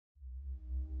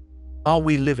Are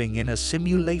we living in a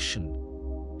simulation?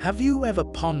 Have you ever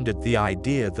pondered the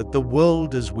idea that the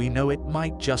world as we know it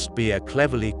might just be a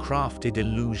cleverly crafted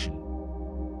illusion?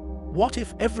 What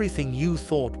if everything you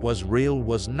thought was real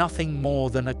was nothing more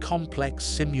than a complex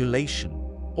simulation,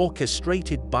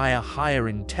 orchestrated by a higher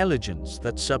intelligence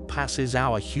that surpasses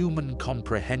our human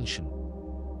comprehension?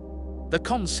 The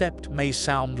concept may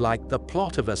sound like the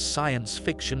plot of a science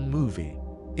fiction movie.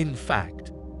 In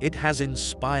fact, it has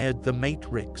inspired The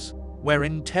Matrix, where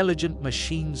intelligent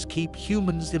machines keep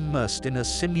humans immersed in a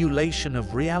simulation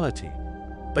of reality.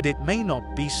 But it may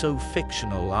not be so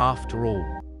fictional after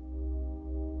all.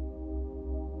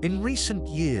 In recent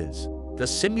years, the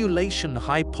simulation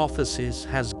hypothesis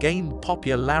has gained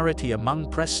popularity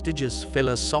among prestigious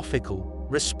philosophical,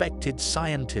 respected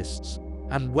scientists,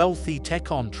 and wealthy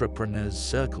tech entrepreneurs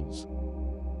circles.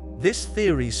 This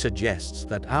theory suggests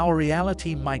that our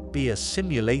reality might be a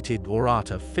simulated or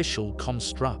artificial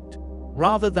construct,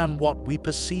 rather than what we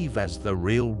perceive as the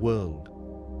real world.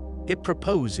 It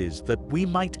proposes that we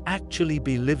might actually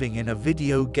be living in a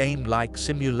video game-like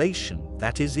simulation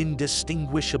that is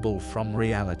indistinguishable from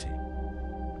reality.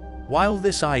 While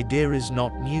this idea is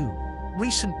not new,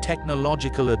 recent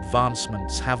technological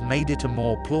advancements have made it a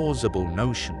more plausible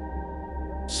notion.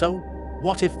 So,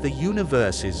 what if the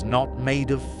universe is not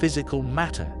made of physical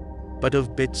matter, but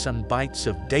of bits and bytes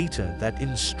of data that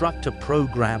instruct a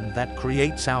program that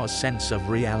creates our sense of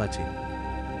reality?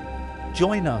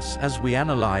 Join us as we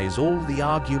analyze all the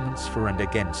arguments for and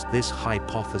against this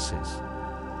hypothesis.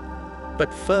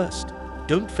 But first,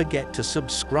 don't forget to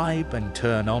subscribe and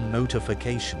turn on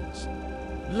notifications.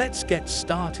 Let's get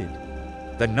started.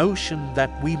 The notion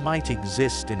that we might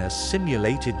exist in a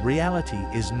simulated reality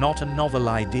is not a novel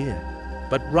idea,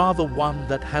 but rather one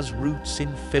that has roots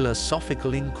in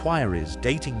philosophical inquiries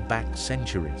dating back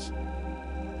centuries.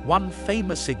 One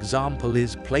famous example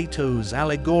is Plato's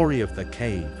allegory of the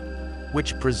cave,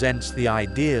 which presents the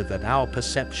idea that our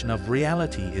perception of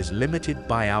reality is limited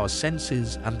by our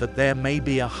senses and that there may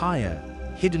be a higher,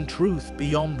 hidden truth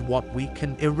beyond what we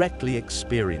can directly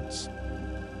experience.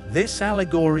 This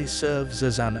allegory serves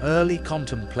as an early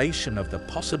contemplation of the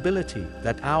possibility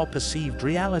that our perceived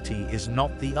reality is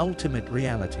not the ultimate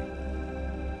reality.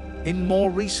 In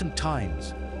more recent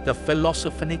times, the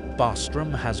philosopher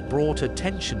Bostrom has brought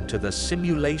attention to the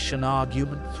simulation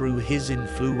argument through his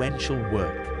influential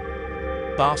work.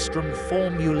 Bostrom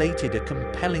formulated a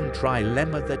compelling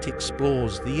trilemma that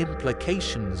explores the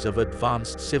implications of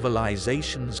advanced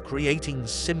civilizations creating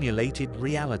simulated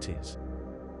realities.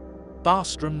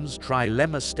 Bostrom's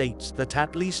trilemma states that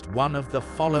at least one of the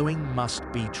following must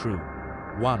be true.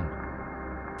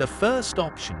 1. The first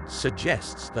option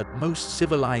suggests that most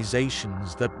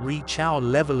civilizations that reach our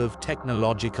level of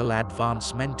technological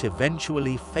advancement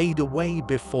eventually fade away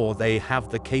before they have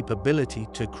the capability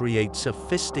to create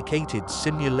sophisticated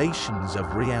simulations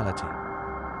of reality.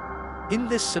 In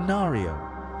this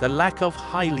scenario, the lack of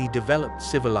highly developed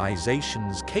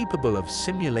civilizations capable of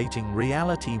simulating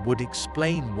reality would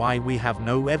explain why we have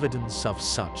no evidence of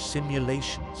such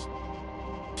simulations.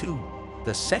 2.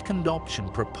 The second option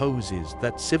proposes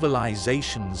that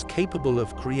civilizations capable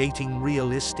of creating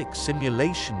realistic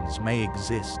simulations may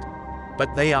exist,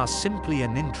 but they are simply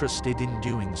uninterested in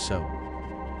doing so.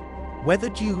 Whether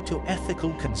due to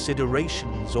ethical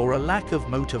considerations or a lack of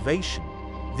motivation,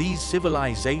 these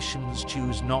civilizations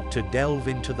choose not to delve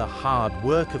into the hard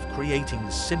work of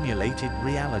creating simulated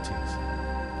realities.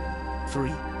 3.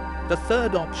 The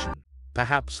third option,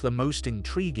 perhaps the most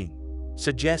intriguing,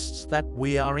 suggests that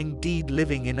we are indeed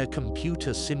living in a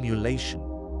computer simulation.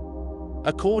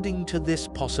 According to this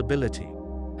possibility,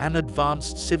 an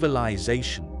advanced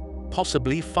civilization,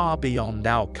 possibly far beyond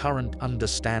our current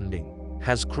understanding,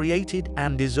 has created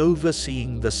and is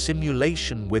overseeing the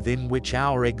simulation within which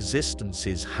our existence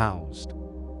is housed.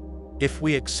 If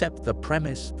we accept the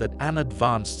premise that an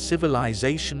advanced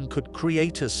civilization could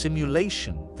create a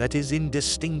simulation that is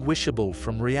indistinguishable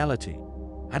from reality,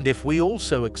 and if we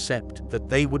also accept that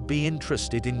they would be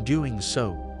interested in doing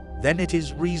so, then it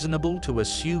is reasonable to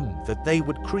assume that they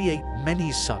would create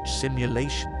many such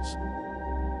simulations.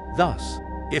 Thus,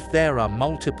 if there are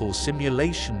multiple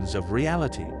simulations of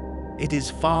reality, it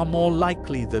is far more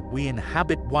likely that we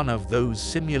inhabit one of those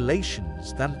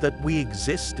simulations than that we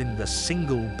exist in the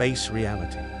single base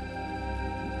reality.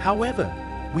 However,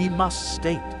 we must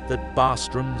state that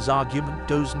Bostrom's argument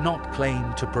does not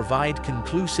claim to provide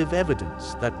conclusive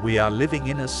evidence that we are living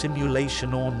in a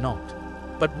simulation or not,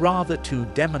 but rather to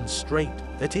demonstrate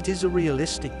that it is a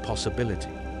realistic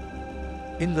possibility.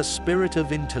 In the spirit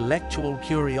of intellectual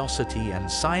curiosity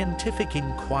and scientific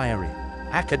inquiry,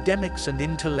 academics and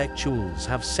intellectuals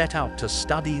have set out to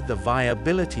study the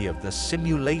viability of the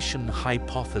simulation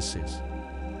hypothesis.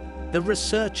 The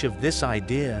research of this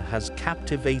idea has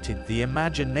captivated the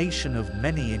imagination of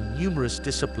many in numerous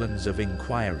disciplines of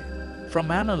inquiry, from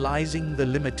analyzing the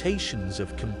limitations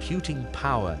of computing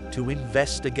power to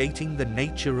investigating the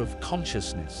nature of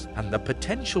consciousness and the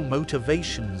potential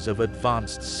motivations of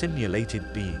advanced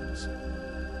simulated beings.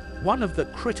 One of the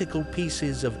critical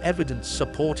pieces of evidence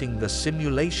supporting the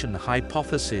simulation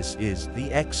hypothesis is the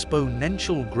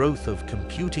exponential growth of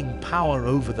computing power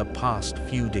over the past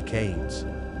few decades.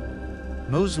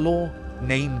 Moore's law,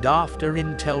 named after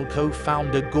Intel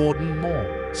co-founder Gordon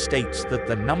Moore, states that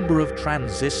the number of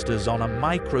transistors on a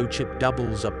microchip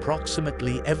doubles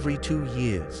approximately every 2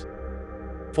 years.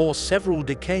 For several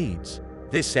decades,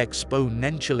 this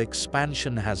exponential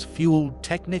expansion has fueled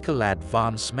technical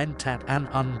advancement at an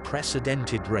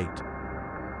unprecedented rate.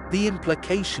 The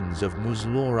implications of Moore's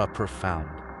law are profound.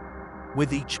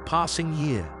 With each passing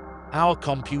year, our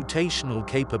computational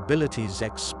capabilities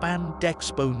expand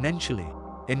exponentially,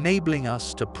 enabling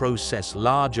us to process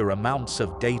larger amounts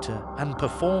of data and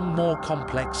perform more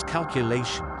complex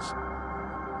calculations.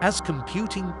 As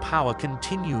computing power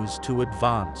continues to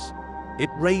advance, it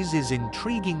raises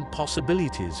intriguing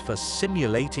possibilities for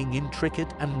simulating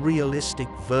intricate and realistic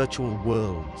virtual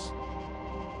worlds.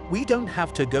 We don't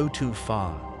have to go too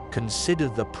far. Consider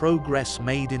the progress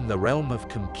made in the realm of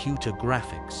computer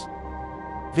graphics.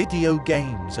 Video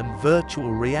games and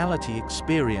virtual reality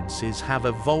experiences have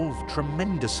evolved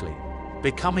tremendously,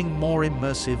 becoming more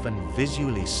immersive and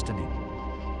visually stunning.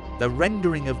 The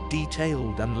rendering of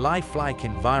detailed and lifelike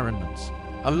environments,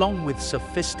 along with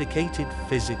sophisticated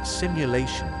physics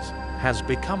simulations, has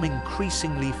become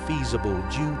increasingly feasible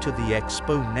due to the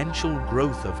exponential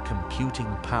growth of computing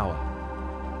power.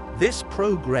 This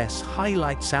progress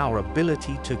highlights our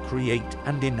ability to create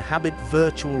and inhabit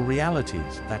virtual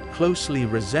realities that closely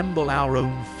resemble our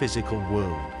own physical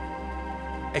world.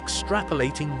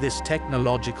 Extrapolating this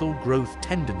technological growth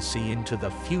tendency into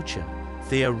the future,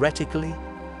 theoretically,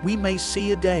 we may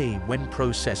see a day when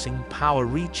processing power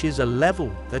reaches a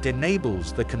level that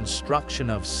enables the construction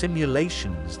of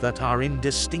simulations that are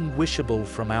indistinguishable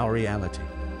from our reality.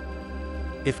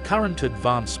 If current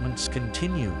advancements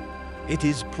continue, it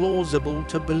is plausible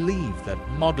to believe that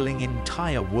modeling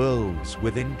entire worlds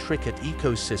with intricate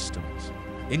ecosystems,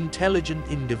 intelligent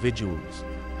individuals,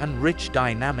 and rich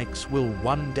dynamics will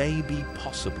one day be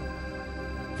possible.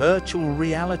 Virtual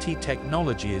reality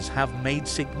technologies have made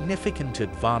significant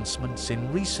advancements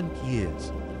in recent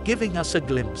years, giving us a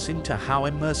glimpse into how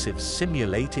immersive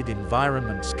simulated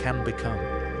environments can become.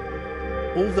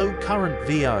 Although current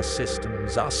VR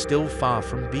systems are still far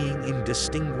from being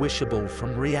indistinguishable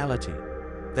from reality,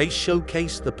 they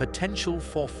showcase the potential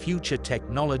for future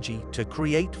technology to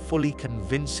create fully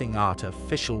convincing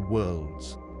artificial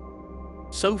worlds.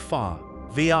 So far,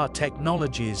 VR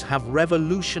technologies have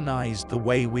revolutionized the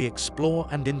way we explore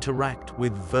and interact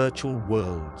with virtual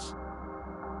worlds.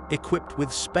 Equipped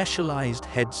with specialized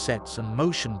headsets and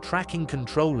motion tracking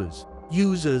controllers,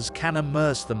 users can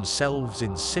immerse themselves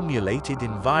in simulated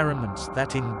environments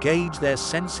that engage their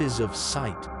senses of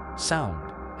sight,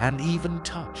 sound, and even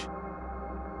touch.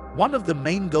 One of the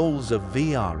main goals of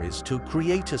VR is to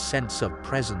create a sense of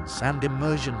presence and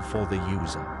immersion for the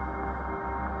user.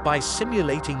 By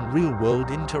simulating real-world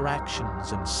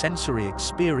interactions and sensory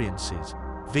experiences,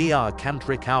 VR can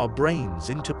trick our brains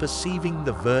into perceiving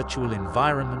the virtual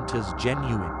environment as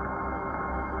genuine.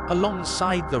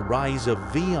 Alongside the rise of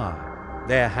VR,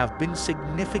 there have been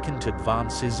significant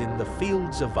advances in the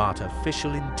fields of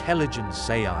artificial intelligence,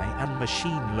 AI, and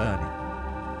machine learning.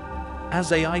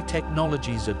 As AI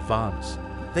technologies advance,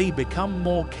 they become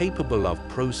more capable of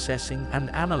processing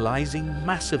and analyzing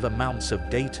massive amounts of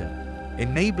data,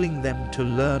 enabling them to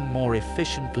learn more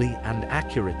efficiently and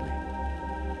accurately.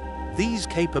 These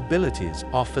capabilities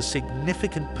offer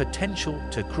significant potential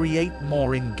to create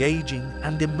more engaging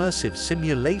and immersive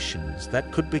simulations that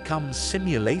could become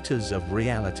simulators of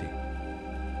reality.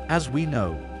 As we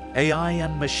know, AI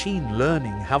and machine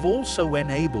learning have also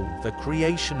enabled the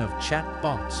creation of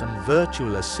chatbots and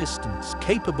virtual assistants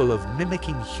capable of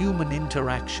mimicking human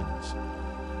interactions.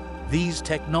 These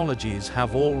technologies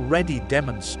have already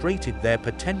demonstrated their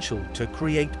potential to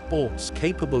create bots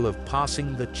capable of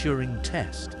passing the Turing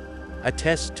test, a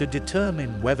test to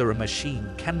determine whether a machine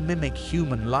can mimic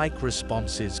human-like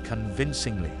responses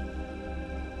convincingly.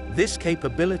 This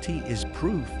capability is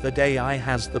proof that AI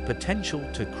has the potential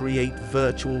to create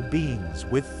virtual beings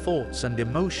with thoughts and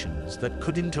emotions that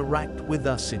could interact with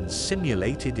us in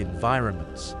simulated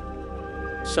environments.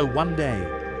 So one day,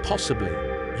 possibly,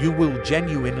 you will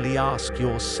genuinely ask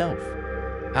yourself,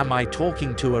 am I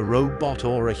talking to a robot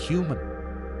or a human?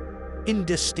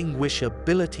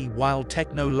 Indistinguishability. While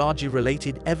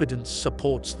technology-related evidence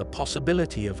supports the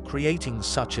possibility of creating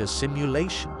such a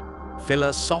simulation,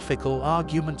 philosophical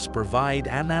arguments provide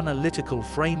an analytical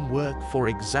framework for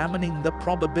examining the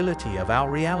probability of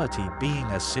our reality being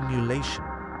a simulation.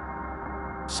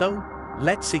 So,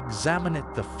 let's examine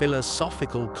the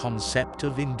philosophical concept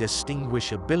of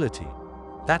indistinguishability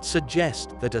that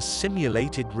suggests that a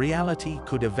simulated reality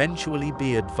could eventually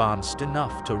be advanced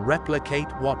enough to replicate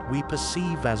what we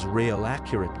perceive as real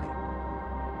accurately.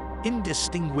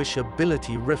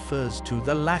 Indistinguishability refers to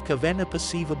the lack of any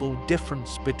perceivable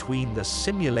difference between the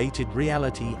simulated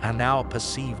reality and our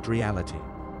perceived reality.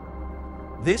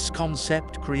 This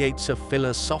concept creates a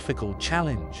philosophical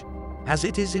challenge, as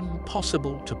it is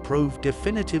impossible to prove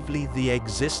definitively the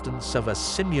existence of a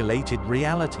simulated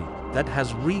reality that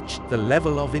has reached the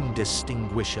level of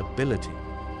indistinguishability.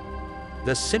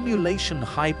 The simulation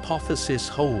hypothesis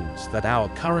holds that our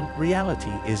current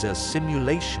reality is a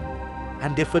simulation,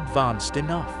 and if advanced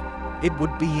enough, it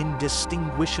would be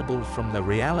indistinguishable from the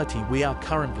reality we are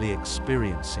currently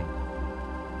experiencing.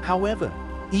 However,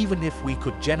 even if we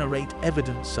could generate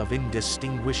evidence of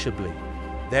indistinguishability,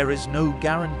 there is no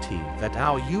guarantee that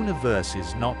our universe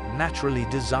is not naturally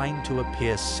designed to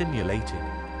appear simulated,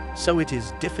 so it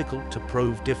is difficult to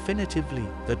prove definitively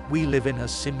that we live in a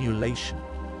simulation.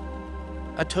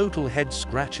 A total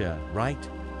head-scratcher, right?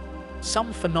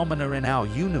 Some phenomena in our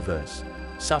universe,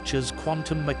 such as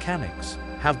quantum mechanics,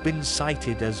 have been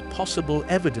cited as possible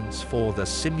evidence for the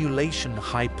simulation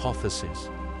hypothesis.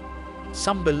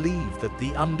 Some believe that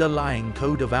the underlying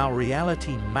code of our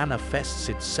reality manifests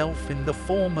itself in the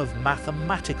form of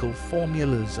mathematical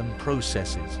formulas and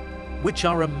processes, which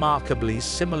are remarkably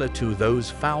similar to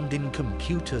those found in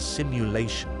computer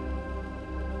simulation.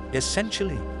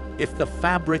 Essentially, if the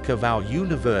fabric of our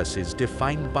universe is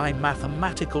defined by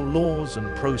mathematical laws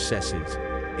and processes,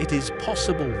 it is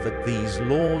possible that these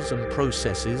laws and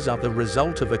processes are the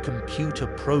result of a computer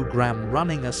program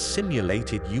running a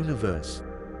simulated universe.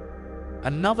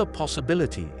 Another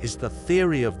possibility is the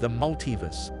theory of the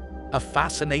multiverse, a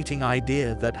fascinating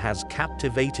idea that has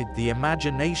captivated the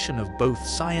imagination of both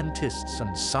scientists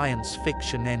and science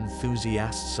fiction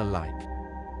enthusiasts alike.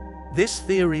 This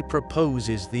theory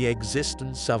proposes the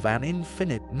existence of an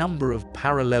infinite number of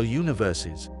parallel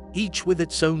universes, each with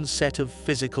its own set of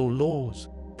physical laws,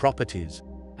 properties,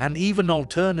 and even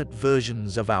alternate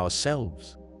versions of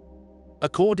ourselves.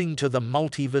 According to the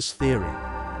multiverse theory,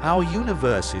 our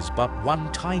universe is but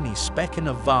one tiny speck in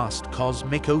a vast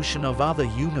cosmic ocean of other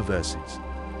universes.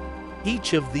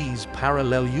 Each of these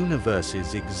parallel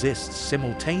universes exists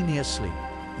simultaneously,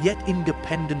 yet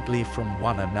independently from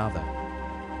one another.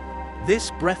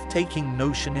 This breathtaking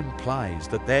notion implies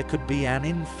that there could be an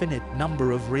infinite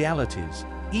number of realities,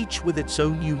 each with its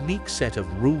own unique set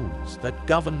of rules that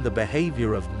govern the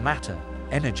behavior of matter,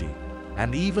 energy,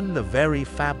 and even the very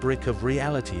fabric of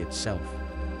reality itself.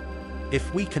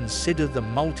 If we consider the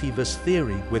multiverse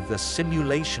theory with the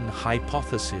simulation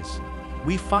hypothesis,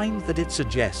 we find that it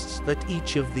suggests that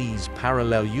each of these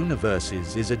parallel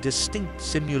universes is a distinct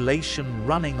simulation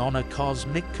running on a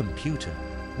cosmic computer,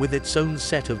 with its own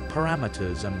set of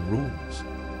parameters and rules.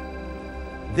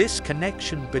 This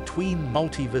connection between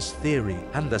multiverse theory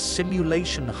and the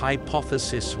simulation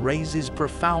hypothesis raises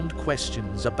profound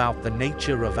questions about the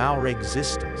nature of our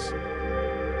existence.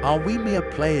 Are we mere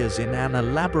players in an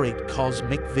elaborate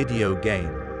cosmic video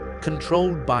game,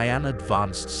 controlled by an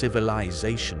advanced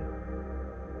civilization?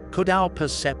 Could our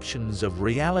perceptions of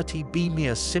reality be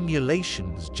mere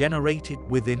simulations generated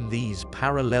within these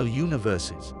parallel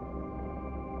universes?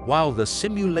 While the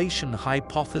simulation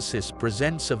hypothesis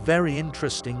presents a very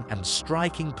interesting and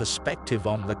striking perspective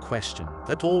on the question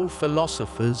that all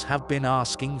philosophers have been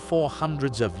asking for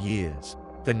hundreds of years,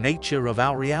 the nature of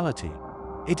our reality,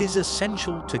 it is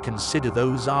essential to consider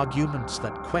those arguments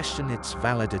that question its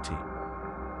validity.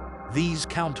 These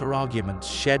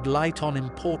counterarguments shed light on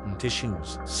important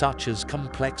issues such as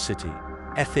complexity,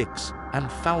 ethics, and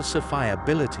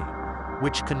falsifiability,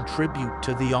 which contribute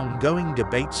to the ongoing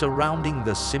debate surrounding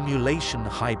the simulation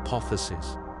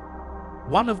hypothesis.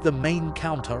 One of the main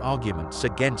counter-arguments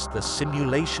against the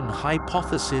simulation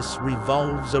hypothesis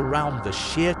revolves around the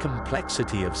sheer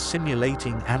complexity of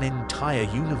simulating an entire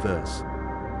universe.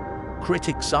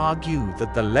 Critics argue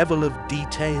that the level of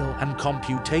detail and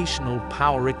computational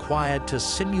power required to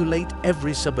simulate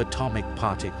every subatomic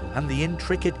particle and the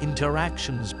intricate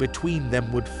interactions between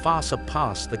them would far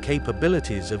surpass the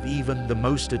capabilities of even the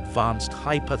most advanced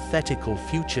hypothetical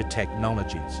future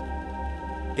technologies.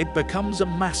 it becomes a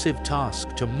massive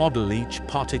task to model each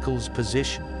particle's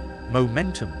position,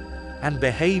 momentum, and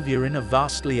behavior in a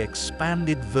vastly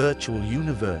expanded virtual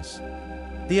universe.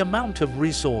 The amount of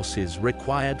resources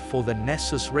required for the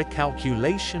necessary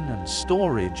calculation and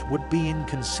storage would be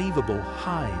inconceivably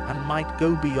high and might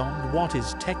go beyond what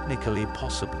is technically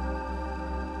possible.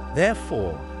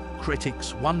 Therefore,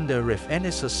 critics wonder if any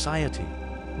society,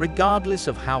 regardless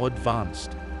of how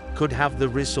advanced, could have the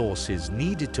resources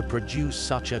needed to produce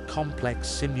such a complex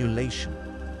simulation.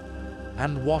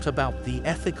 And what about the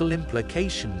ethical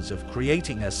implications of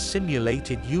creating a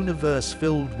simulated universe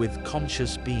filled with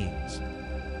conscious beings?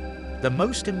 The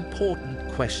most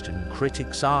important question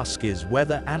critics ask is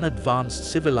whether an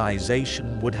advanced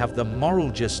civilization would have the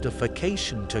moral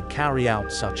justification to carry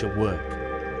out such a work.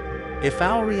 If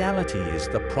our reality is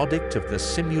the product of the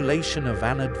simulation of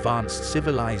an advanced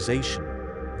civilization,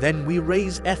 then we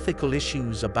raise ethical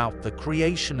issues about the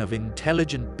creation of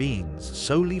intelligent beings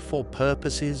solely for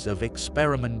purposes of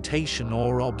experimentation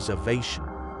or observation.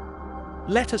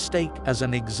 Let us take as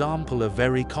an example a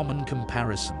very common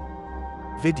comparison: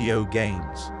 video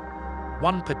games.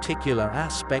 One particular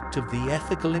aspect of the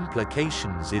ethical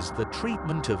implications is the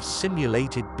treatment of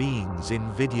simulated beings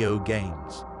in video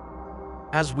games.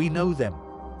 As we know them,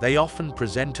 they often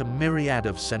present a myriad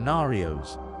of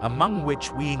scenarios, among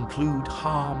which we include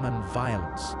harm and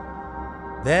violence.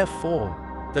 Therefore,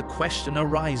 the question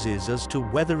arises as to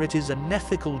whether it is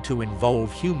unethical to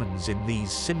involve humans in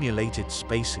these simulated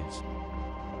spaces.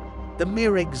 The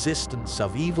mere existence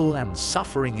of evil and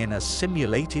suffering in a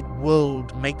simulated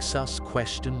world makes us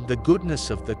question the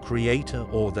goodness of the creator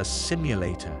or the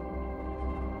simulator.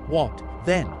 What,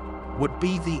 then, would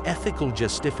be the ethical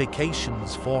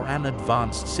justifications for an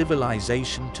advanced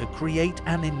civilization to create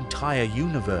an entire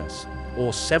universe,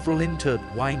 or several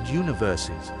intertwined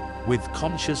universes, with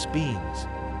conscious beings?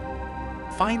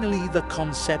 Finally, the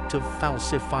concept of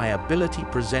falsifiability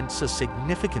presents a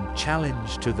significant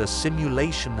challenge to the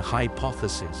simulation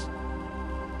hypothesis.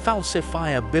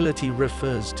 Falsifiability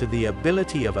refers to the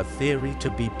ability of a theory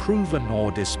to be proven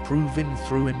or disproven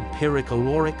through empirical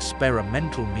or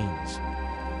experimental means.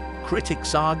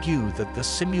 Critics argue that the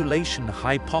simulation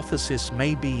hypothesis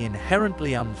may be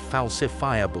inherently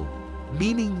unfalsifiable,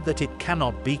 meaning that it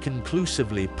cannot be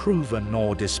conclusively proven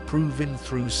or disproven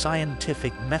through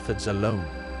scientific methods alone.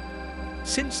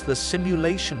 Since the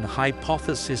simulation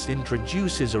hypothesis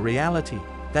introduces a reality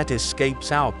that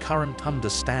escapes our current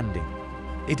understanding,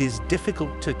 it is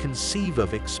difficult to conceive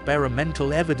of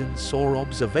experimental evidence or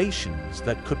observations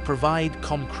that could provide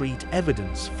concrete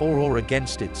evidence for or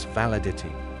against its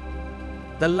validity.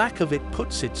 The lack of it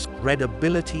puts its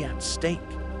credibility at stake,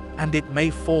 and it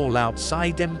may fall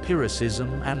outside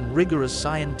empiricism and rigorous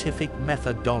scientific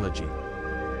methodology.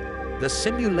 The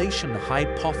simulation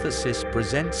hypothesis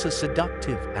presents a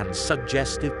seductive and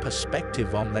suggestive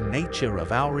perspective on the nature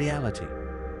of our reality.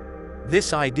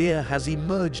 This idea has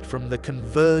emerged from the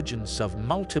convergence of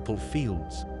multiple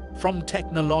fields, from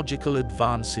technological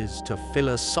advances to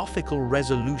philosophical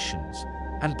resolutions,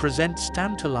 and presents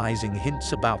tantalizing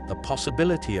hints about the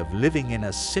possibility of living in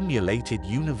a simulated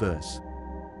universe.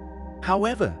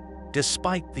 However,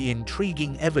 despite the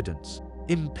intriguing evidence,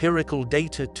 empirical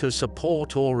data to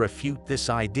support or refute this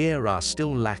idea are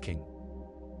still lacking.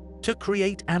 To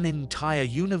create an entire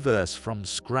universe from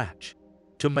scratch,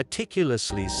 to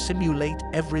meticulously simulate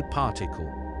every particle,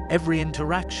 every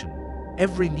interaction,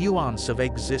 every nuance of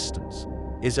existence,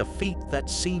 is a feat that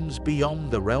seems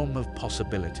beyond the realm of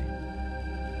possibility.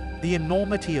 The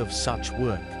enormity of such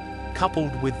work,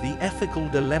 coupled with the ethical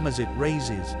dilemmas it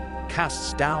raises,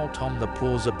 casts doubt on the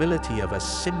plausibility of a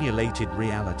simulated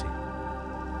reality.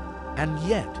 And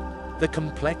yet, the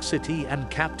complexity and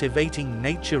captivating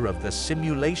nature of the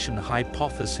simulation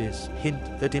hypothesis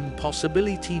hint that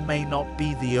impossibility may not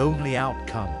be the only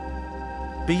outcome.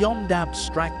 Beyond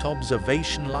abstract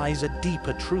observation lies a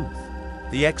deeper truth.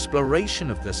 The exploration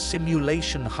of the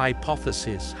simulation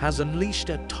hypothesis has unleashed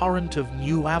a torrent of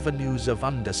new avenues of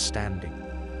understanding.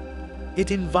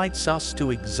 It invites us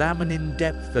to examine in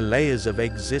depth the layers of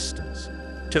existence,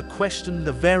 to question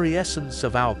the very essence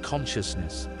of our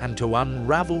consciousness, and to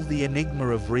unravel the enigma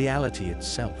of reality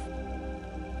itself.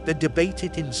 The debate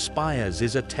it inspires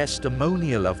is a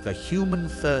testimonial of the human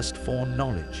thirst for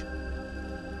knowledge.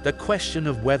 The question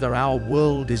of whether our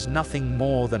world is nothing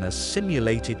more than a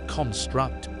simulated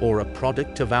construct or a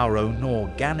product of our own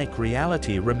organic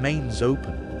reality remains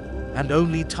open, and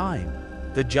only time,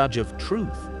 the judge of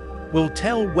truth, will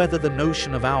tell whether the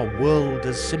notion of our world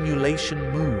as simulation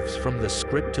moves from the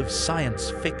script of science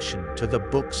fiction to the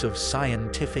books of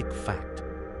scientific fact.